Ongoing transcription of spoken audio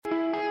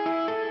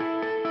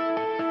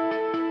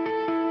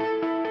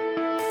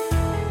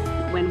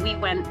when we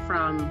went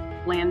from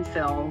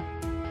landfill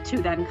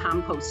to then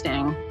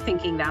composting,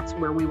 thinking that's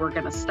where we were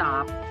going to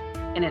stop,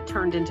 and it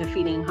turned into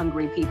feeding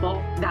hungry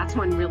people, that's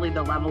when really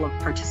the level of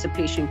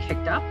participation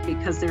kicked up,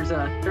 because there's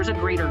a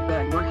greater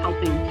good. We're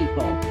helping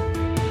people.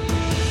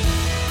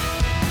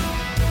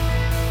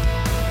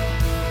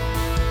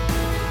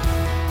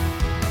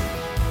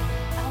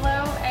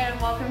 Hello, and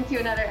welcome to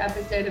another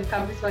episode of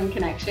Compass One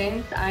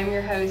Connections. I'm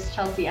your host,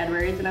 Chelsea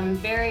Edwards, and I'm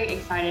very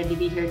excited to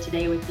be here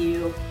today with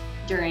you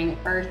during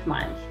Earth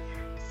Month.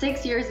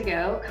 6 years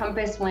ago,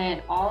 Compass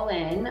went all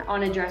in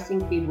on addressing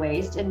food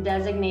waste and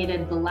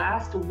designated the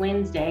last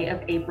Wednesday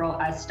of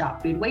April as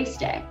Stop Food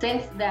Waste Day.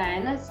 Since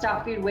then,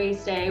 Stop Food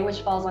Waste Day,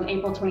 which falls on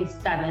April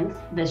 27th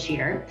this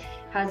year,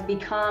 has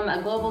become a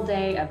global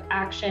day of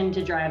action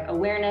to drive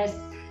awareness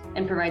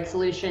and provide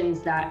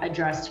solutions that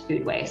address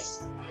food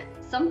waste.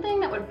 Something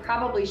that would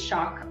probably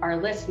shock our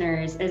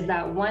listeners is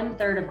that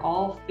 1/3 of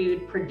all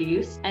food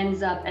produced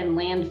ends up in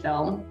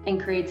landfill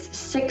and creates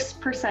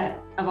 6%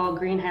 of all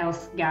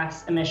greenhouse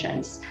gas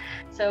emissions.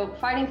 So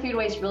fighting food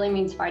waste really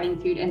means fighting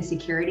food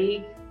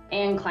insecurity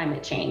and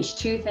climate change,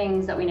 two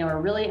things that we know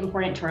are really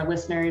important to our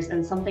listeners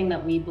and something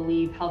that we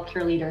believe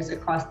healthcare leaders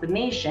across the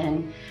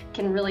nation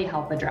can really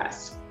help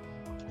address.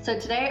 So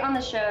today on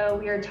the show,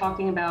 we are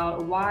talking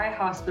about why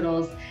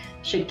hospitals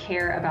should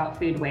care about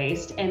food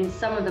waste and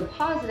some of the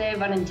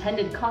positive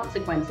unintended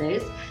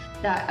consequences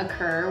that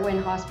occur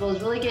when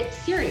hospitals really get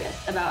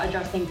serious about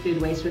addressing food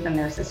waste within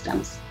their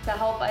systems. To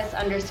help us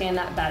understand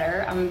that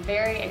better, I'm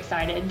very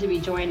excited to be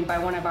joined by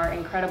one of our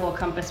incredible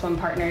Compass One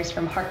partners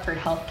from Hartford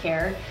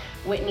Healthcare,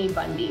 Whitney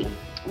Bundy.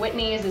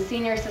 Whitney is a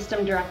Senior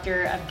System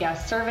Director of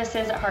Guest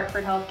Services at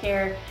Hartford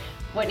Healthcare.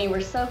 Whitney,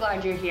 we're so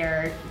glad you're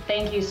here.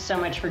 Thank you so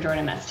much for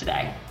joining us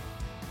today.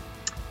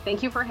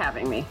 Thank you for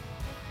having me.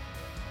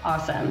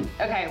 Awesome.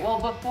 Okay,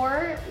 well,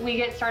 before we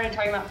get started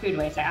talking about food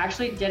waste, I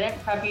actually didn't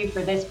prep you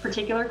for this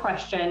particular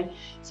question,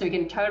 so we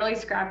can totally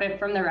scrap it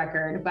from the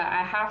record. But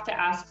I have to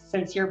ask,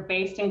 since you're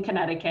based in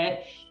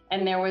Connecticut,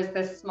 and there was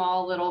this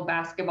small little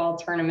basketball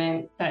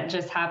tournament that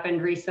just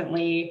happened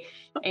recently,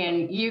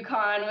 and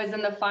UConn was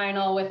in the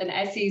final with an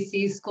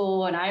SEC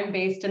school, and I'm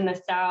based in the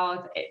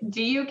South.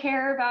 Do you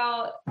care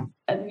about,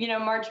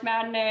 March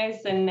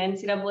Madness and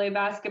NCAA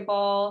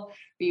basketball?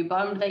 Were you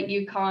bummed that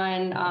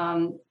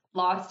UConn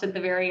lost at the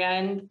very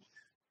end?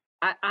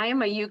 I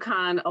am a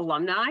UConn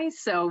alumni,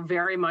 so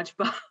very much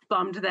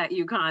bummed that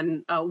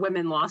UConn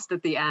women lost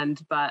at the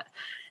end, but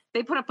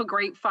they put up a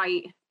great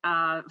fight,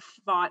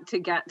 fought to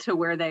get to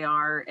where they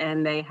are,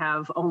 and they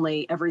have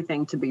only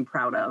everything to be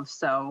proud of.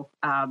 So,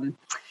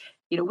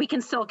 we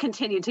can still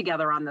continue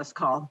together on this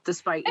call,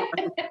 despite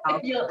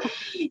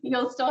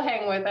you'll still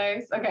hang with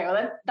us. Okay,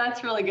 well,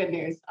 that's really good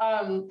news.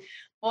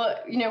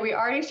 We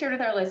already shared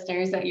with our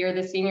listeners that you're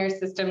the Senior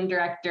System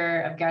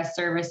Director of Guest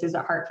Services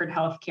at Hartford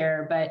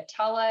Healthcare, but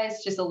tell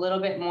us just a little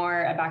bit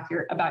more about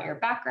your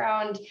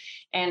background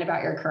and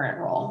about your current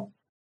role.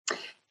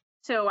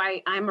 So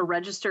I'm a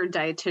registered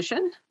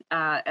dietitian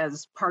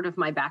as part of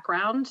my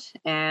background.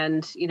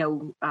 And,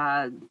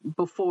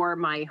 before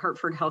my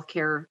Hartford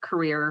Healthcare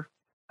career,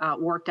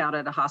 worked out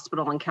at a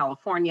hospital in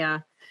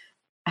California.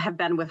 I have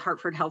been with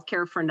Hartford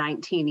Healthcare for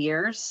 19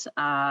 years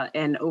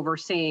and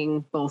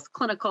overseeing both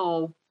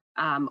clinical,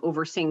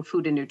 overseeing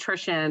food and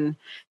nutrition.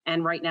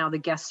 And right now the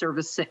guest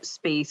service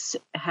space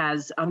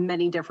has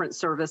many different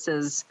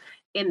services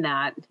in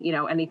that,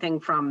 anything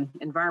from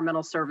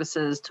environmental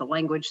services to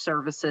language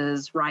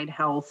services, ride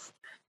health.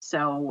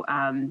 So,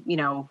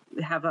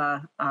 have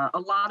a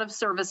lot of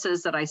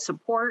services that I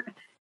support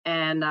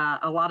and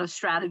a lot of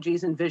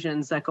strategies and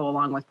visions that go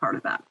along with part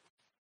of that.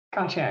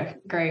 Gotcha.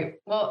 Great.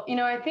 Well,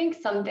 I think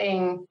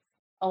something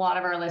a lot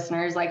of our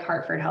listeners like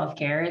Hartford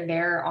Healthcare,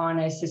 they're on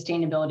a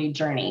sustainability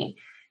journey.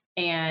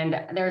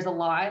 And there's a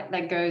lot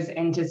that goes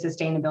into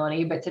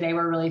sustainability, but today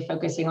we're really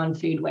focusing on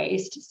food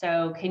waste.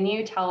 So can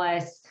you tell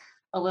us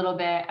a little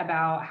bit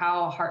about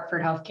how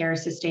Hartford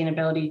Healthcare's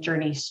sustainability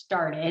journey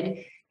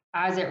started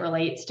as it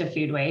relates to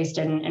food waste,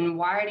 and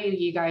why do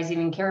you guys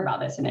even care about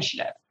this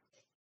initiative?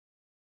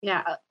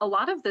 Yeah, a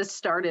lot of this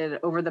started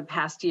over the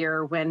past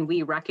year when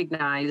we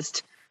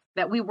recognized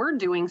that we were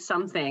doing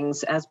some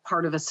things as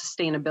part of a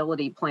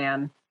sustainability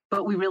plan,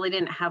 but we really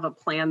didn't have a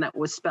plan that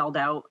was spelled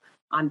out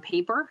on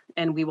paper.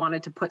 And we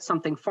wanted to put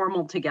something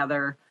formal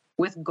together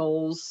with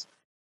goals,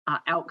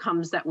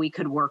 outcomes that we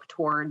could work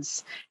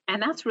towards.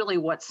 And that's really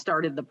what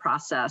started the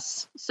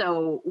process.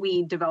 So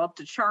we developed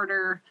a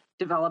charter,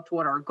 developed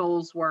what our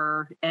goals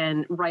were,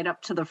 and right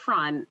up to the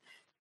front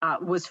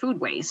was food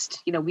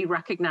waste. We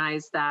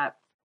recognized that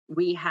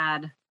we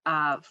had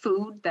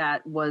food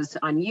that was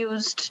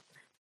unused,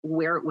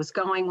 where it was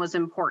going was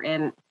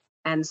important.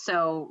 And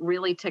so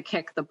really to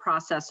kick the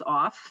process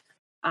off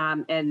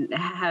and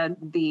had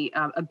the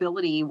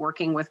ability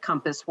working with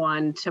Compass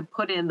One to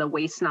put in the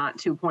Waste Not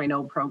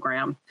 2.0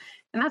 program.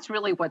 And that's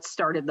really what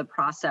started the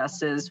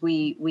process is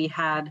we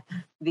had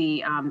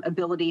the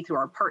ability through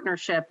our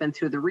partnership and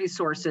through the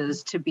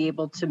resources to be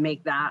able to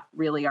make that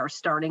really our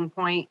starting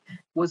point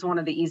was one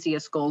of the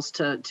easiest goals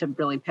to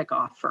really pick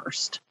off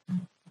first.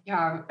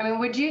 Yeah. I mean,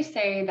 would you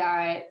say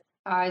that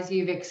as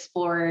you've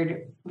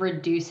explored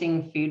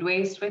reducing food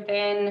waste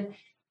within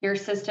your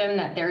system,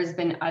 that there's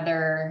been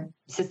other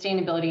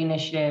sustainability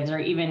initiatives or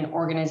even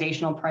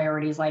organizational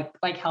priorities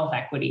like health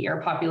equity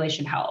or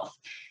population health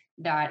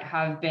that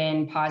have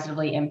been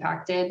positively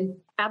impacted?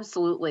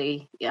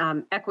 Absolutely.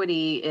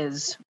 Equity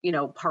is,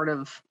 part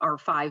of our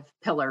 5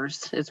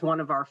 pillars. It's one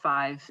of our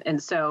 5.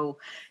 And so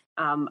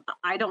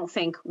I don't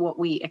think what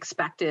we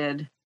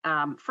expected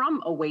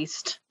from a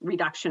waste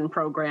reduction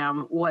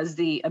program was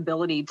the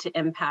ability to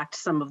impact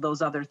some of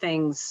those other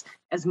things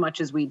as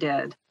much as we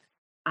did.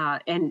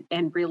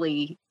 And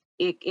really,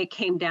 it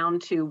came down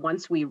to,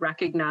 once we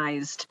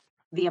recognized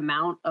the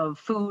amount of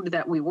food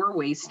that we were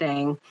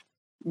wasting,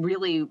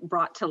 really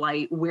brought to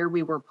light where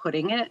we were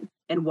putting it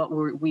and what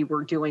we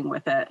were doing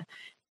with it.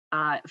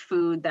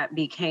 Food that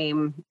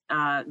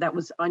that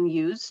was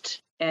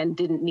unused and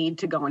didn't need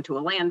to go into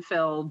a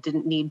landfill,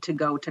 didn't need to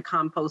go to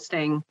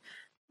composting,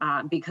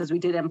 because we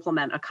did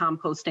implement a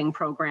composting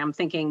program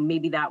thinking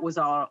maybe that was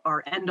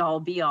our end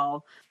all be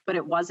all, but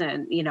it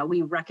wasn't.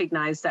 We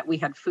recognized that we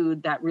had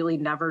food that really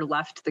never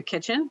left the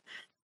kitchen,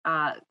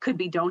 could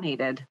be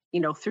donated,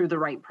 through the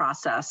right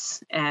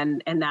process.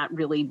 And that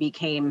really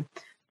became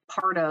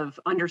part of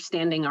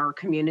understanding our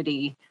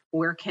community.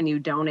 Where can you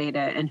donate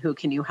it and who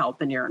can you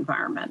help in your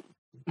environment?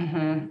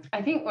 Mm-hmm.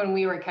 I think when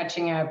we were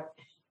catching up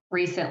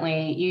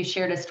recently, you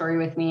shared a story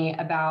with me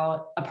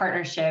about a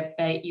partnership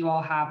that you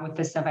all have with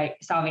the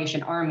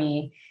Salvation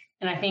Army.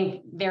 And I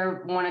think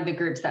they're one of the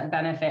groups that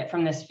benefit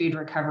from this food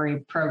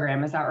recovery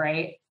program. Is that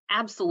right?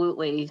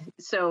 Absolutely.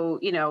 So,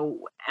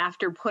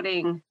 after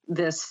putting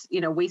this,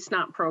 Waste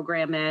Not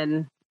program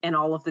in and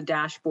all of the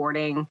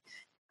dashboarding,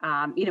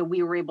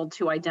 we were able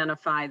to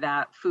identify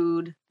that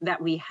food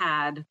that we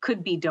had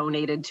could be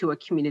donated to a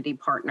community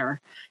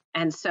partner.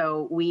 And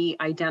so we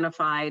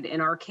identified, in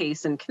our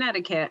case in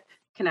Connecticut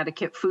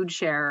Food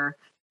Share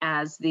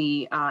as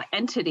the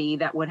entity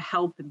that would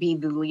help be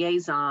the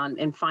liaison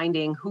in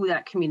finding who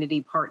that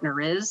community partner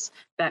is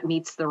that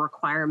meets the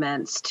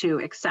requirements to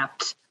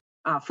accept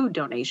food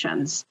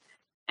donations.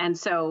 And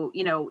so,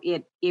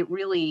 it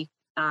really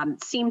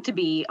seemed to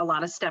be a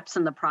lot of steps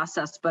in the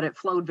process, but it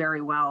flowed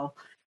very well.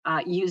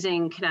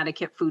 Using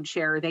Connecticut Food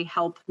Share, they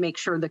help make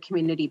sure the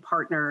community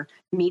partner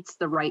meets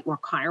the right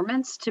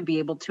requirements to be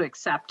able to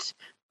accept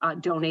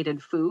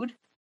donated food.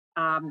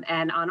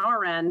 And on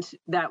our end,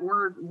 that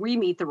we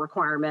meet the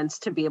requirements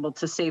to be able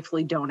to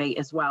safely donate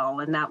as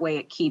well. And that way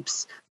it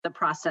keeps the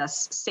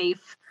process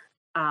safe,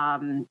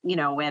 and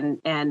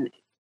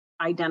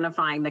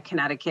identifying the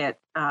Connecticut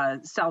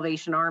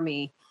Salvation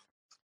Army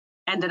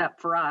ended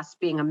up for us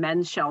being a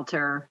men's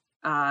shelter,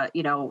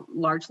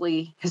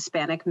 largely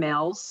Hispanic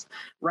males,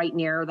 right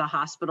near the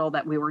hospital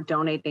that we were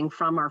donating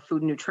from our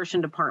food and nutrition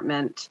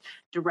department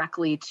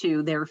directly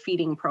to their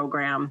feeding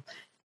program.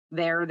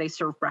 There, they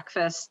serve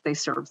breakfast, they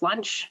serve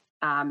lunch,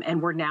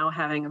 and we're now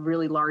having a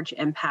really large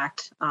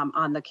impact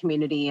on the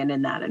community and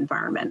in that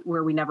environment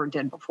where we never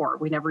did before.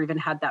 We never even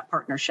had that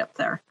partnership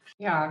there.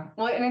 Yeah,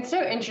 well, and it's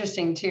so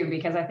interesting too,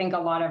 because I think a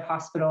lot of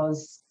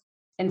hospitals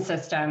and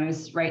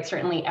systems, right,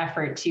 certainly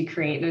effort to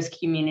create those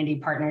community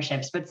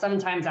partnerships, but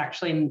sometimes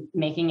actually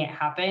making it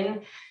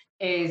happen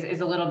is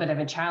a little bit of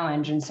a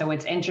challenge. And so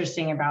what's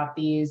interesting about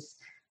these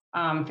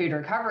food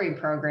recovery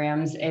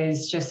programs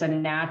is just a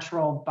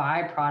natural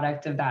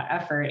byproduct of that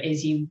effort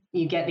is you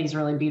get these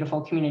really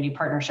beautiful community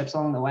partnerships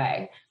along the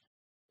way.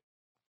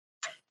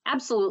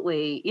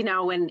 Absolutely.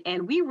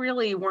 And we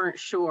really weren't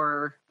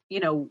sure,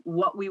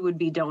 what we would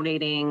be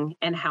donating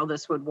and how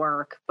this would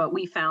work. But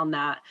we found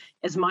that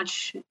as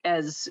much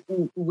as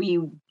we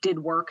did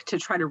work to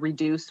try to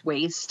reduce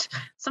waste,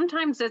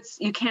 sometimes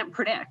you can't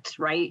predict,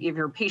 right? If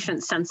your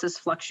patient census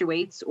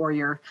fluctuates or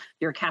your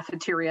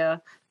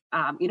cafeteria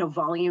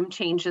volume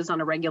changes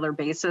on a regular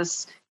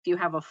basis. If you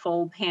have a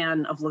full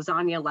pan of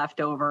lasagna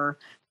left over,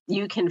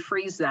 you can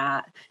freeze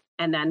that.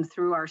 And then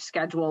through our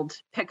scheduled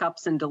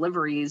pickups and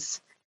deliveries,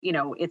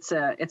 it's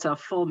a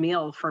full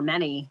meal for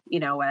many,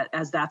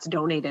 as that's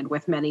donated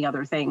with many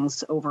other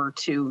things over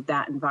to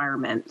that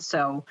environment.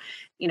 So,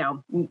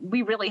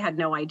 we really had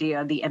no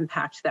idea the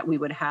impact that we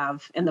would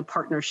have in the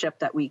partnership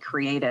that we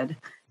created.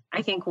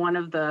 I think one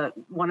of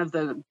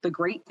the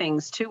great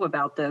things too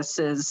about this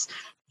is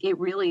it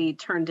really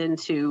turned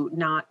into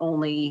not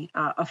only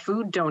a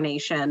food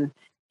donation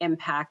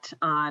impact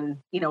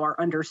on, our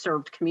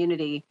underserved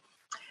community.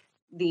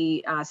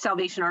 The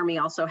Salvation Army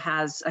also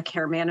has a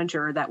care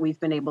manager that we've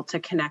been able to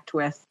connect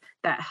with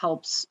that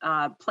helps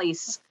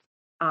place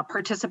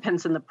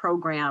participants in the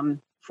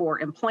program for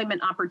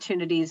employment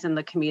opportunities in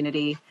the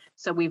community.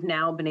 So we've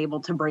now been able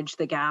to bridge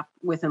the gap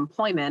with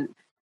employment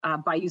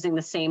by using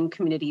the same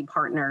community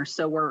partner.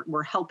 So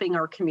we're helping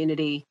our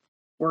community,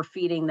 we're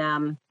feeding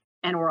them,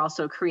 and we're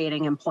also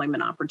creating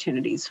employment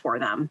opportunities for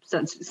them. So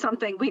it's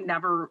something we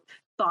never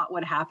thought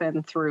would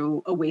happen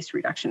through a waste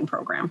reduction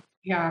program.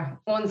 Yeah,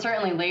 well, and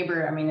certainly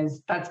labor,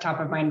 that's top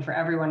of mind for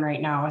everyone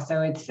right now.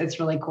 So it's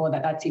really cool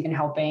that that's even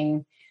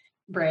helping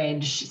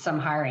bridge some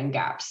hiring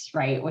gaps,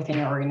 right, within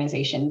your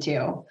organization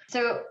too.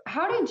 So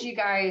how did you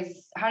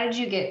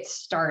get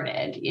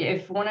started?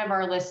 If one of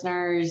our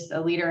listeners,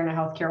 a leader in a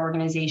healthcare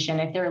organization,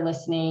 if they're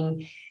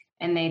listening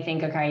and they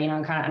think, okay, I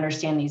kind of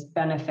understand these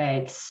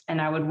benefits and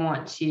I would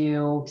want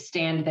to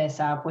stand this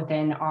up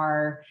within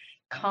our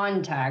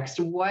context,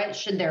 what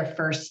should their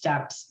first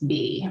steps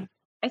be?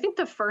 I think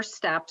the first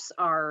steps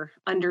are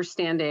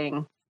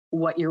understanding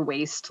what your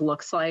waste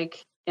looks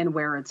like and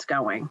where it's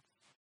going.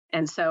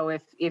 And so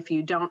if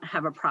you don't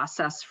have a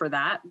process for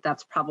that,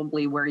 that's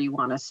probably where you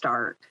want to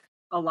start.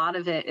 A lot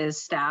of it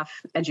is staff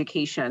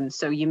education.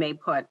 So you may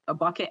put a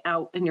bucket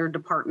out in your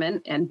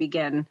department and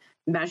begin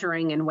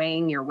measuring and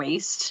weighing your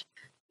waste.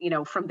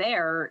 From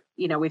there,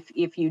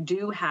 if you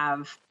do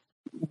have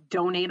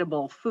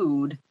donatable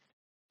food,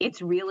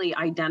 it's really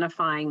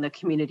identifying the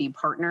community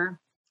partner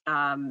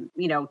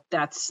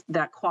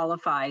that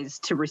qualifies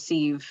to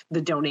receive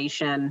the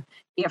donation,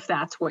 if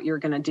that's what you're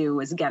going to do,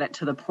 is get it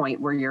to the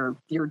point where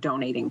you're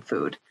donating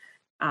food.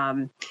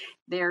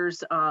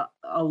 There's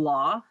a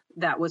law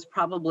that was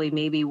probably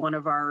maybe one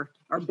of our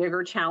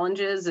bigger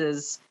challenges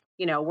is,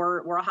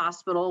 we're a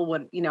hospital.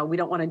 We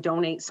don't want to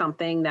donate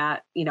something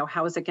that,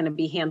 how is it going to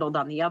be handled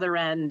on the other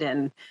end?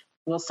 And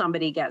will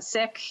somebody get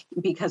sick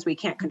because we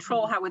can't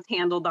control how it's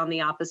handled on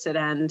the opposite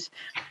end?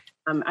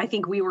 I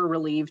think we were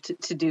relieved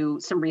to do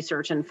some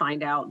research and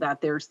find out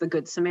that there's the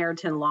Good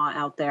Samaritan law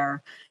out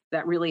there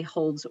that really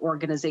holds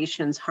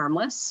organizations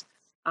harmless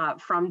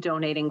from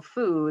donating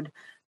food,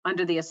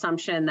 under the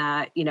assumption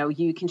that,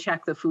 you can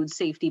check the food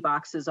safety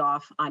boxes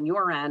off on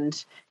your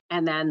end,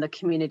 and then the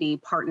community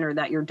partner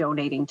that you're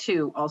donating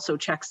to also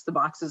checks the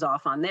boxes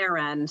off on their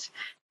end.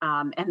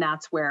 And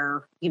that's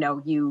where,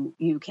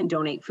 you can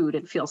donate food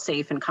and feel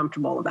safe and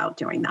comfortable about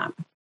doing that.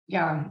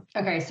 Yeah.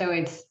 Okay. So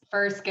it's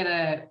first get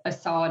a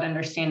solid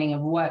understanding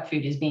of what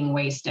food is being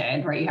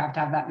wasted, right? You have to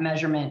have that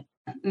measurement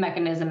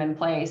mechanism in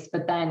place,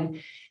 but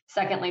then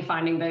secondly,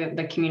 finding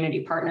the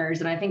community partners.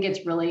 And I think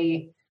it's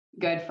really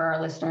good for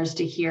our listeners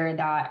to hear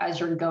that as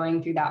you're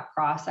going through that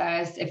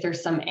process, if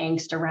there's some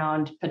angst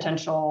around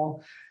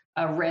potential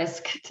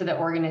risk to the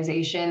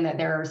organization, that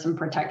there are some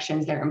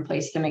protections there in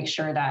place to make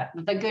sure that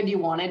the good you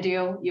want to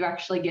do, you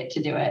actually get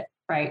to do it,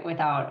 right?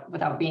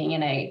 Without being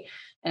in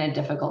a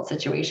difficult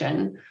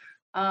situation.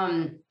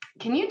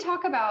 Can you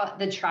talk about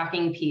the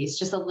tracking piece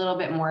just a little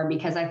bit more?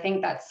 Because I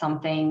think that's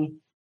something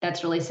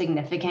that's really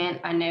significant.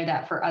 I know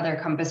that for other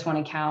Compass One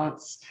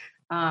accounts,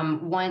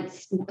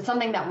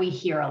 something that we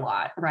hear a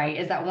lot, right,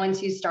 is that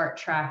once you start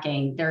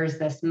tracking, there's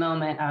this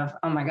moment of,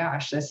 oh my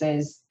gosh, this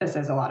is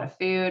a lot of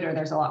food, or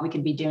there's a lot we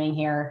could be doing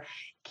here.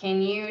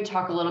 Can you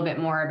talk a little bit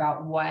more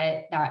about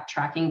what that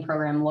tracking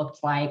program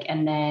looked like,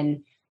 and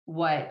then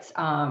what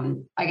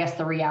I guess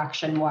the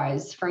reaction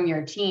was from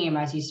your team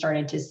as you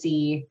started to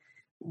see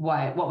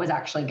what was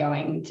actually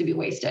going to be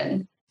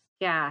wasted?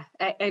 Yeah,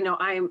 I know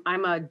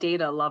I'm a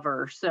data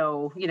lover.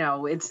 So,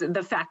 it's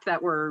the fact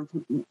that we're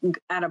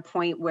at a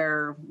point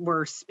where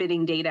we're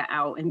spitting data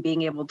out and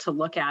being able to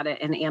look at it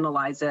and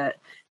analyze it.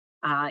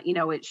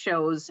 It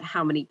shows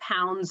how many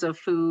pounds of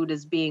food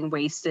is being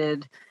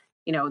wasted.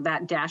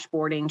 That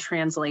dashboarding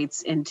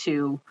translates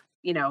into,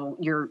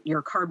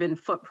 your carbon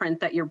footprint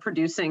that you're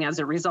producing as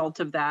a result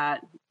of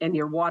that, and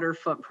your water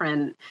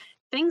footprint,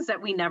 things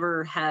that we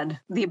never had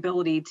the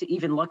ability to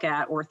even look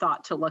at or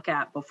thought to look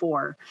at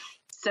before.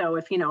 So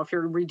if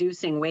you're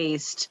reducing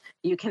waste,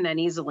 you can then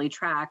easily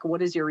track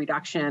what is your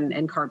reduction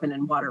in carbon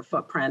and water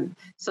footprint,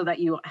 so that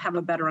you have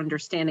a better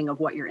understanding of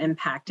what your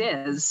impact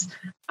is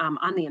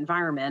on the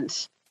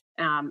environment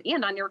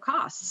and on your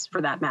costs,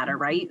 for that matter,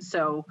 right?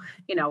 So,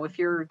 if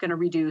you're going to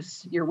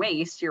reduce your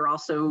waste, you're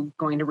also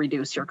going to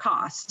reduce your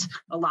cost.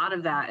 A lot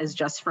of that is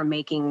just from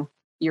making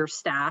your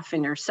staff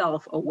and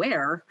yourself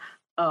aware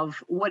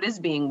of what is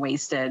being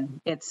wasted.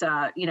 It's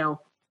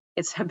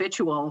it's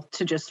habitual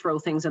to just throw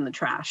things in the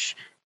trash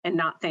and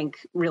not think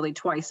really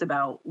twice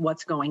about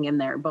what's going in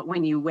there. But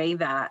when you weigh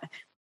that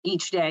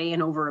each day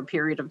and over a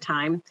period of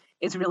time,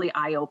 it's really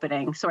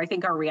eye-opening. So I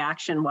think our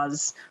reaction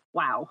was,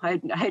 wow,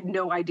 I had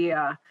no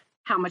idea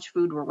how much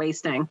food we're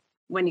wasting.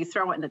 When you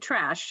throw it in the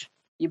trash,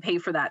 you pay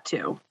for that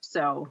too.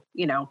 So,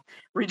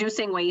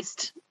 reducing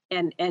waste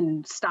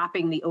and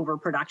stopping the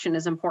overproduction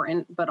is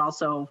important, but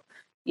also,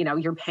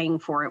 you're paying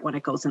for it when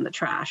it goes in the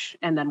trash.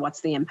 And then what's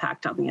the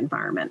impact on the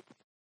environment?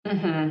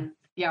 Mm-hmm.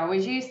 Yeah.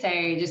 Would you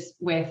say, just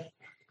with,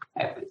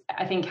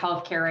 I think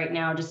healthcare right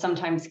now, just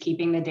sometimes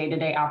keeping the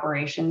day-to-day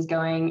operations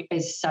going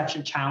is such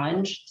a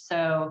challenge.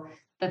 So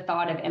the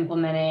thought of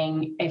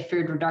implementing a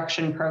food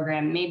reduction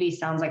program maybe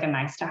sounds like a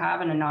nice to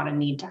have and not a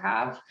need to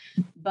have,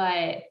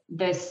 but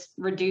this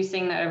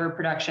reducing the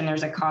overproduction,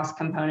 there's a cost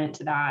component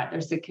to that.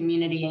 There's the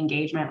community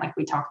engagement, like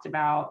we talked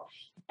about,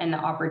 and the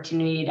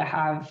opportunity to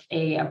have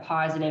a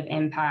positive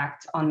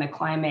impact on the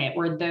climate.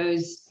 Were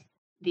those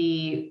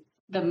the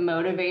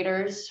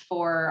motivators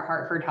for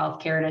Hartford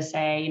Healthcare to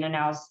say,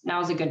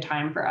 now's a good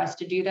time for us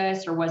to do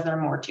this, or was there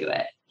more to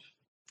it?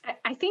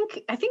 I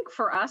think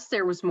for us,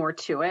 there was more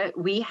to it.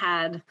 We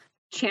had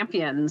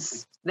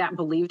champions that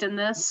believed in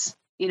this.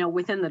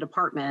 within the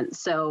department.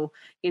 So,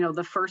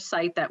 the first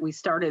site that we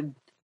started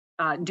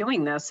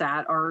doing this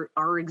at,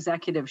 our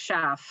executive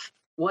chef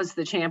was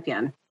the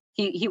champion.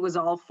 He was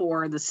all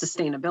for the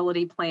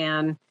sustainability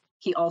plan.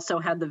 He also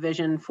had the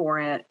vision for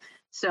it.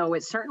 So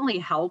it certainly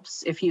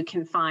helps if you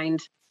can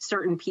find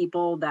certain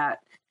people that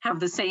have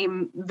the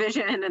same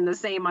vision and the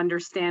same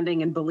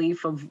understanding and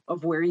belief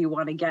of where you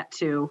want to get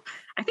to.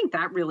 I think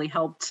that really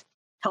helped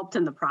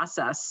in the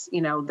process.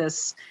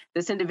 This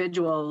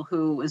individual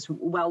who is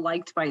well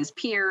liked by his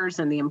peers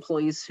and the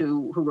employees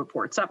who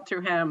reports up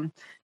to him,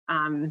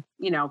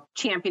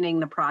 championing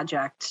the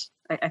project.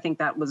 I think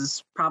that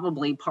was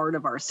probably part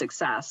of our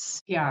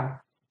success. Yeah,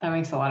 that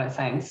makes a lot of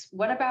sense.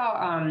 What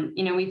about,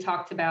 we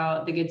talked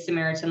about the Good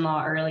Samaritan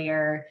law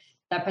earlier.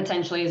 That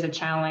potentially is a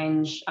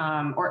challenge,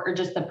 or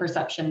just the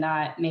perception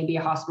that maybe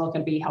a hospital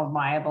could be held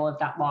liable if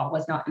that law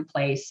was not in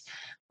place.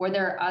 Were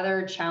there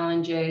other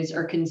challenges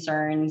or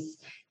concerns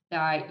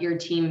that your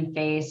team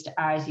faced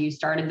as you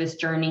started this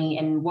journey,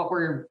 and what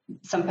were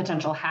some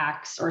potential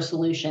hacks or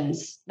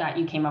solutions that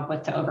you came up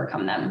with to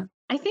overcome them?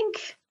 I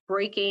think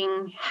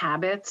breaking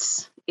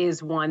habits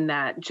is one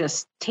that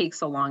just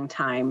takes a long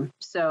time.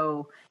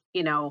 So,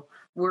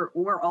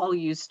 we're all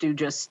used to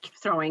just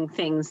throwing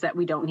things that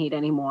we don't need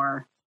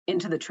anymore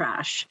into the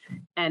trash.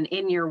 And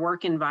in your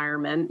work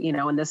environment,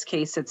 in this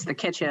case, it's the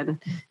kitchen.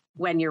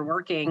 When you're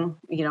working,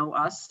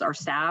 our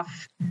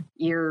staff,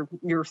 you're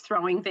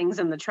throwing things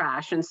in the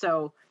trash. And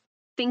so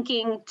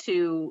thinking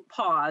to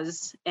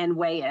pause and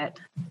weigh it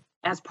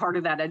as part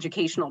of that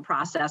educational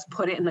process,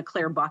 put it in the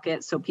clear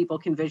bucket so people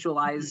can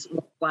visualize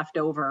what's left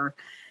over.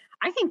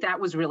 I think that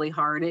was really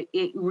hard.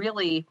 It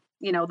really,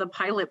 the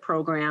pilot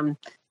program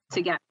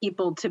to get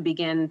people to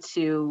begin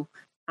to,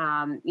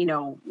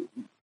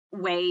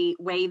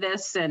 weigh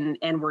this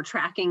and we're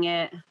tracking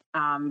it,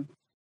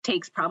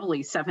 takes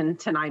probably 7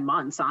 to 9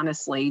 months,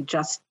 honestly,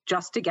 just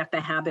to get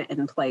the habit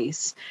in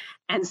place.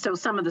 And so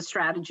some of the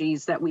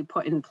strategies that we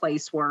put in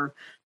place were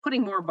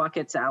putting more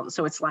buckets out,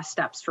 so it's less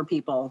steps for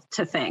people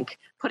to think,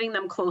 putting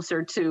them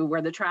closer to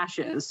where the trash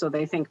is, so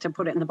they think to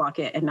put it in the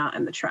bucket and not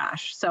in the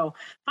trash. So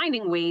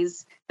finding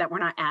ways that we're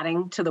not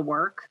adding to the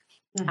work,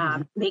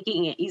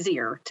 making it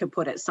easier to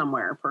put it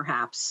somewhere,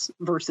 perhaps,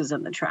 versus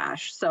in the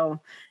trash. So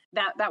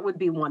that would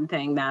be one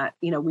thing that,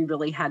 we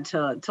really had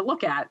to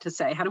look at, to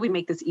say, how do we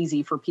make this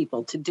easy for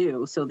people to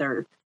do so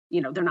they're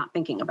not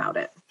thinking about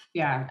it.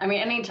 Yeah. I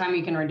mean, anytime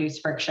you can reduce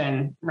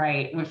friction,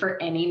 right,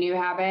 for any new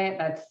habit,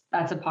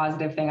 that's a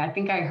positive thing. I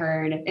think I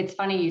heard, it's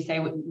funny you say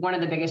one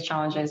of the biggest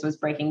challenges was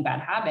breaking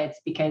bad habits,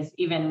 because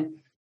even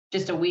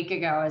just a week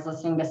ago, I was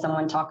listening to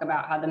someone talk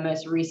about how the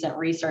most recent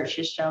research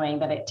is showing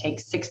that it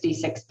takes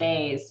 66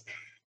 days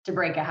to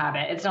break a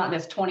habit. It's not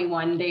this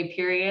 21-day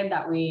period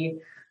that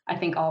I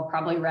think all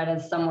probably read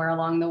as somewhere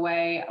along the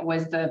way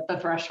was the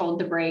threshold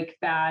to break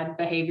bad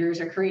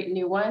behaviors or create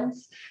new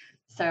ones.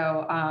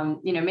 So,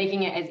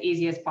 making it as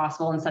easy as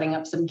possible and setting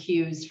up some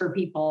cues for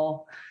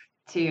people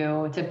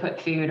to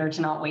put food or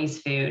to not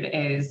waste food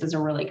is a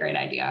really great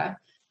idea.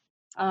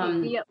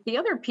 The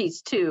other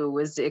piece too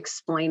is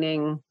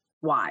explaining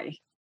why,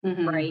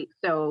 right?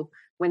 So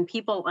when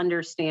people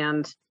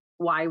understand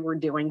why we're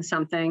doing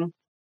something,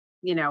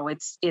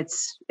 it's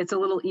a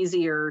little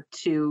easier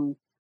to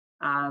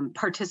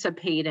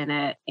participate in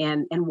it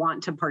and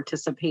want to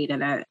participate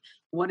in it.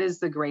 What is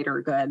the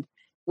greater good?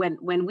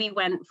 When we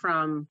went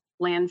from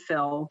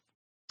landfill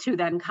to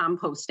then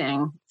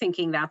composting,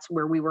 thinking that's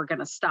where we were going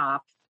to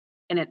stop,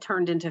 and it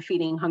turned into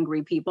feeding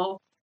hungry people,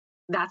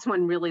 that's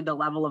when really the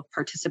level of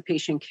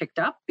participation kicked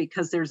up,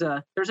 because there's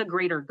a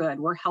greater good.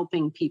 We're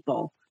helping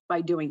people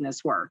by doing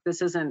this work.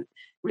 This isn't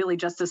really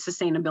just a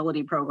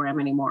sustainability program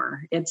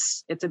anymore.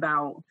 It's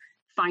about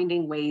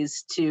finding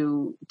ways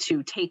to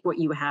take what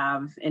you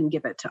have and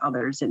give it to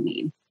others in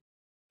need.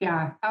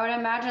 Yeah, I would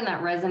imagine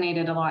that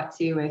resonated a lot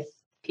too with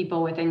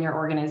people within your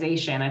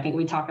organization. I think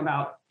we talk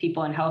about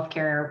people in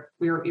healthcare,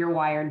 you're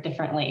wired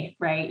differently,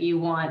 right? You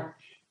want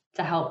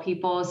to help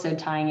people. So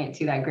tying it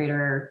to that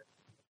greater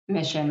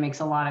mission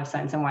makes a lot of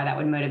sense, and why that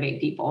would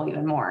motivate people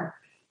even more.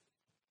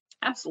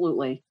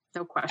 Absolutely.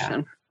 No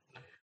question.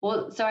 Yeah.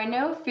 Well, so I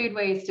know food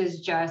waste is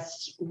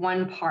just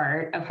one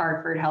part of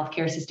Hartford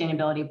Healthcare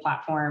Sustainability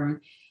Platform.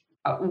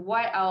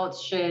 What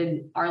else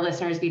should our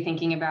listeners be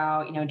thinking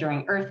about,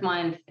 during Earth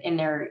Month, and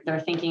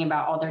they're thinking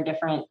about all their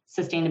different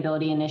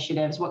sustainability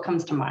initiatives? What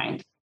comes to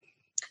mind?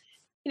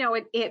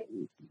 It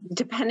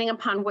depending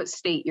upon what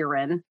state you're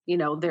in,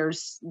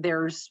 there's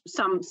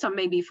some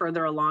may be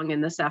further along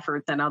in this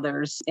effort than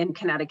others. In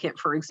Connecticut,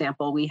 for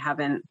example, we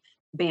haven't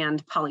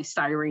banned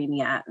polystyrene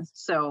yet.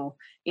 So,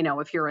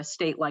 if you're a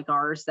state like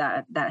ours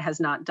that has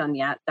not done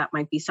yet, that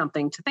might be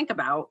something to think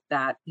about,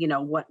 that,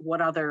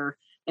 what other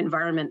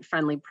environment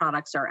friendly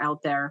products are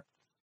out there.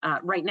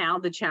 Right now,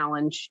 the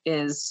challenge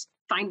is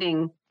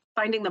finding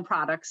the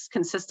products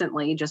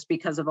consistently, just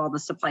because of all the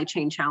supply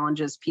chain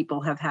challenges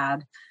people have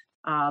had.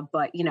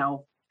 But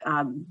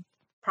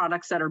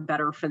products that are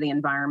better for the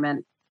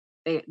environment,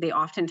 they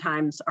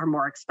oftentimes are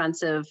more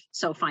expensive.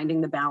 So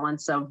finding the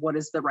balance of what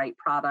is the right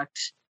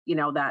product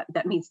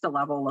that meets the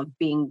level of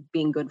being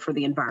good for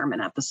the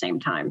environment at the same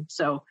time.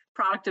 So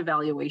product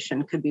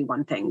evaluation could be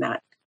one thing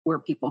where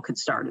people could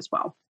start as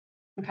well.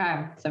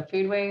 Okay. So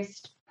food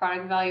waste,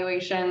 product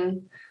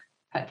evaluation.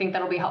 I think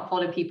that'll be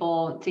helpful to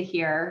people to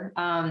hear.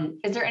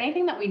 Is there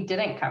anything that we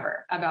didn't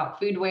cover about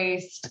food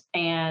waste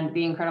and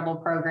the incredible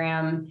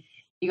program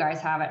you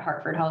guys have at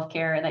Hartford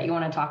Healthcare that you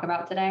want to talk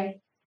about today?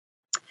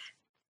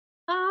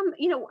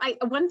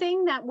 One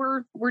thing that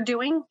we're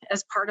doing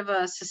as part of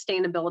a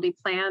sustainability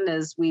plan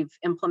is we've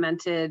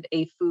implemented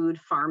a food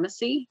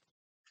pharmacy,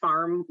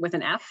 farm with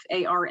an F,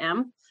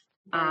 ARM.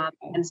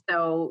 And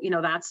so,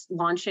 that's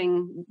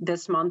launching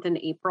this month in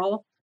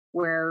April,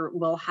 where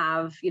we'll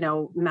have,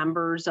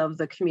 members of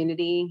the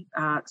community,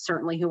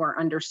 certainly who are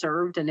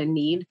underserved and in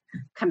need,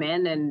 come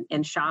in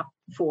and shop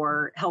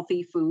for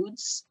healthy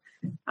foods.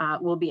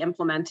 We'll be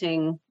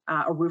implementing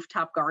a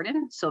rooftop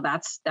garden. So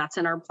that's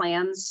in our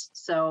plans.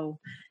 So,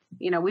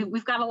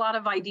 we've got a lot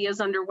of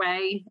ideas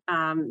underway,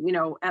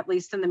 at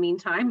least in the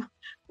meantime.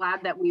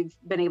 Glad that we've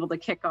been able to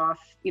kick off,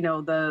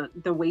 the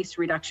waste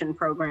reduction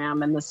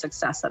program and the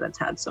success that it's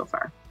had so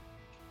far.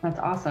 That's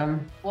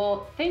awesome.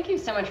 Well, thank you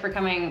so much for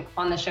coming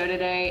on the show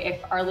today. If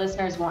our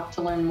listeners want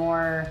to learn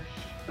more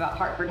about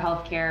Hartford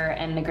Healthcare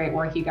and the great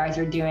work you guys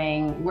are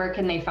doing, where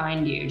can they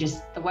find you?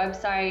 Just the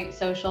website,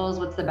 socials,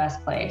 what's the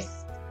best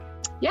place?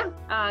 Yeah,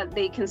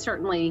 they can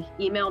certainly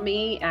email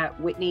me at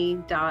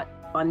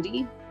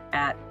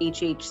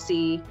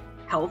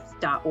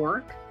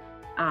whitney.bundy@hhchealth.org.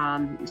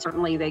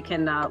 Certainly they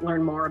can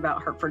learn more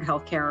about Hartford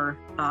Healthcare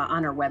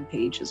on our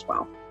webpage as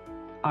well.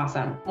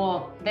 Awesome.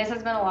 Well, this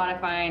has been a lot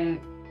of fun.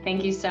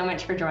 Thank you so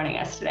much for joining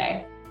us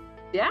today.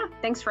 Yeah,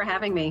 thanks for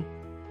having me.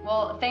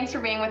 Well, thanks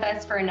for being with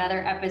us for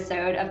another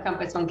episode of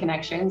Compass One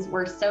Connections.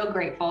 We're so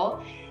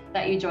grateful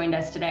that you joined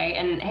us today.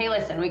 And hey,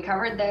 listen, we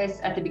covered this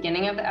at the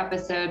beginning of the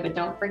episode, but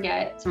don't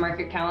forget to mark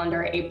your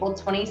calendar. April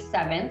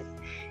 27th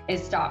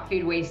is Stop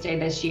Food Waste Day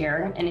this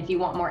year. And if you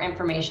want more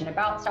information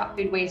about Stop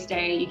Food Waste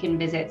Day, you can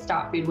visit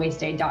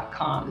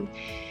stopfoodwasteday.com.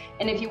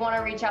 And if you want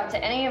to reach out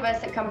to any of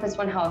us at Compass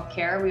One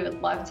Healthcare, we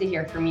would love to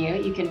hear from you.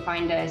 You can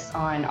find us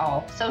on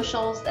all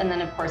socials, and then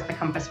of course the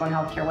Compass One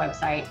Healthcare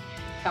website,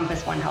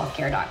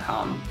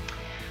 compassonehealthcare.com.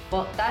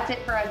 Well, that's it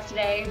for us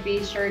today.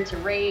 Be sure to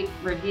rate,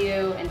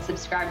 review, and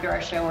subscribe to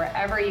our show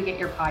wherever you get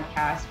your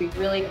podcasts. We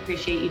really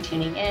appreciate you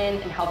tuning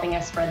in and helping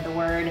us spread the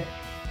word.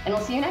 And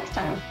we'll see you next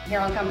time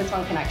here on Compass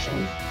One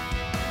Connections.